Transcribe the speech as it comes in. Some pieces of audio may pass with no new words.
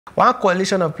One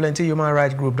coalition of plenty human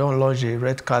rights groups don't launch a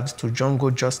red card to jungle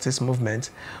justice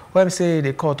movement, where we say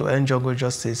they call to end jungle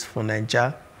justice for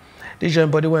Naija. This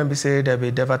joint body when we say there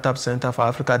be Devatap Center for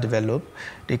Africa Develop,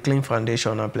 the CLEEN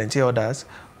Foundation and plenty others,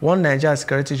 one Naija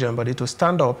security joint body to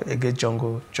stand up against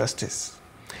jungle justice.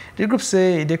 The group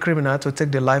say it is criminal to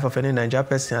take the life of any Naija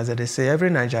person, as they say every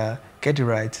Naija get the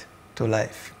right to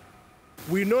life.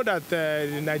 We know that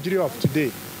in Nigeria of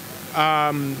today,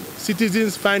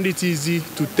 citizens find it easy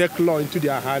to take law into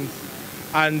their hands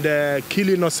and kill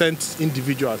innocent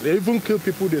individuals. They even kill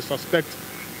people they suspect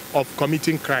of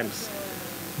committing crimes.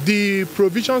 The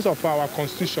provisions of our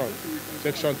Constitution,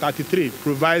 Section 33,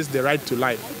 provides the right to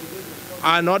life.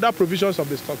 And other provisions of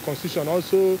the Constitution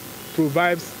also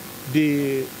provides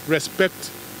the respect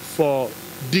for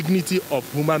dignity of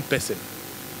human person.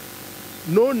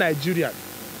 No Nigerian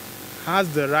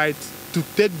has the right to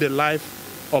take the life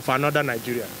of another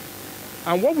Nigerian.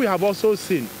 And what we have also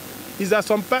seen is that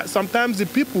sometimes the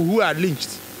people who are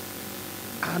lynched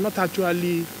are not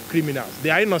actually criminals. They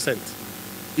are innocent.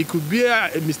 It could be a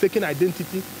mistaken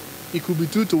identity. It could be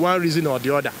due to one reason or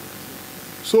the other.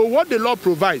 So what the law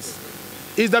provides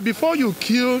is that before you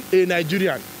kill a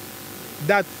Nigerian,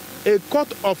 that a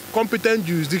court of competent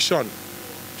jurisdiction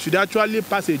should actually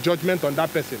pass a judgment on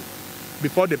that person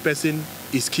before the person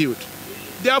is killed.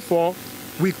 Therefore,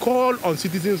 we call on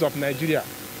citizens of Nigeria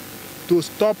to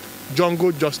stop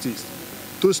jungle justice,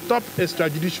 to stop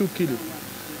extrajudicial killing.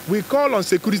 We call on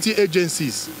security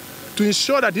agencies to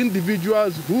ensure that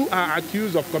individuals who are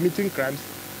accused of committing crimes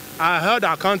are held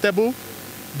accountable,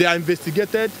 they are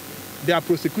investigated, they are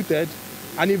prosecuted,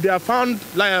 and if they are found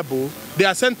liable, they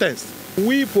are sentenced.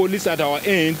 We police at our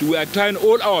end, we are trying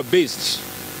all our best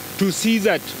to see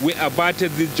that we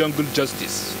abated this jungle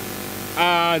justice.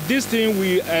 This thing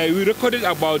we recorded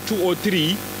about 2 or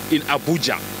 3 in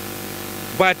Abuja.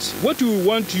 But what we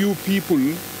want you people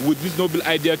with this noble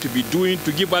idea to be doing,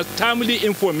 to give us timely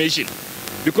information,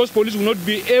 because police will not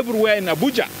be everywhere in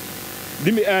Abuja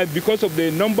because of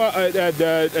the number,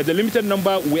 the limited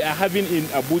number we are having in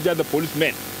Abuja, the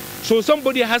policemen. So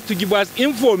somebody has to give us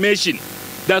information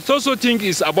that so thing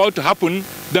is about to happen.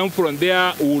 Then from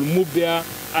there we will move there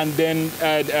and then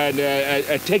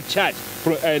take charge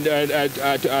to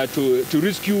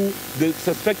rescue the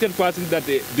suspected person that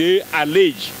they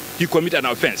allege he committed an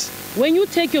offense. When you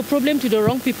take your problem to the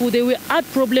wrong people, they will add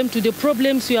problem to the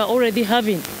problems you are already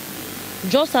having.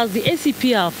 Just as the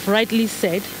ACP have rightly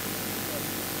said,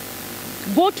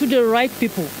 go to the right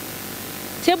people.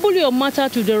 Table your matter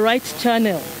to the right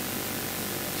channel.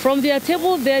 From their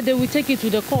table there, they will take it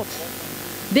to the court.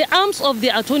 The arms of the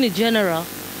Attorney General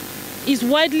is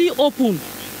widely open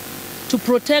to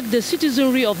protect the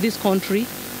citizenry of this country,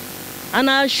 and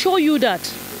I assure you that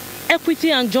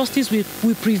equity and justice will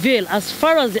prevail as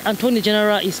far as the Attorney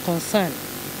General is concerned.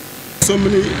 So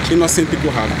many innocent people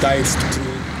have died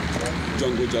through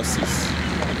jungle justice.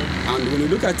 And when you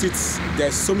look at it,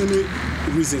 there's so many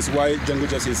reasons why jungle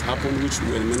justice happened, which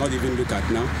we may not even look at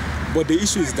now. But the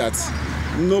issue is that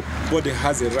nobody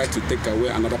has a right to take away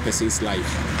another person's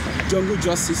life. Jungle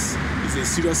justice is a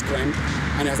serious crime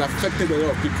and has affected a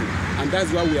lot of people. And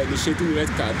that's why we are initiating Red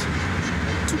Card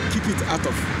to keep it out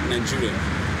of Nigeria.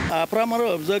 Our primary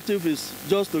objective is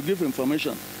just to give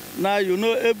information. Now, you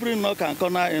know, every nook and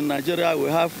corner in Nigeria we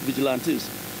have vigilantes.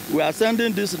 We are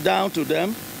sending this down to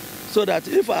them so that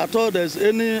if at all there's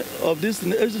any of this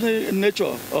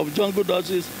nature of jungle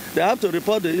justice, they have to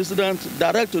report the incident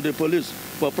direct to the police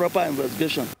for proper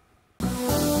investigation.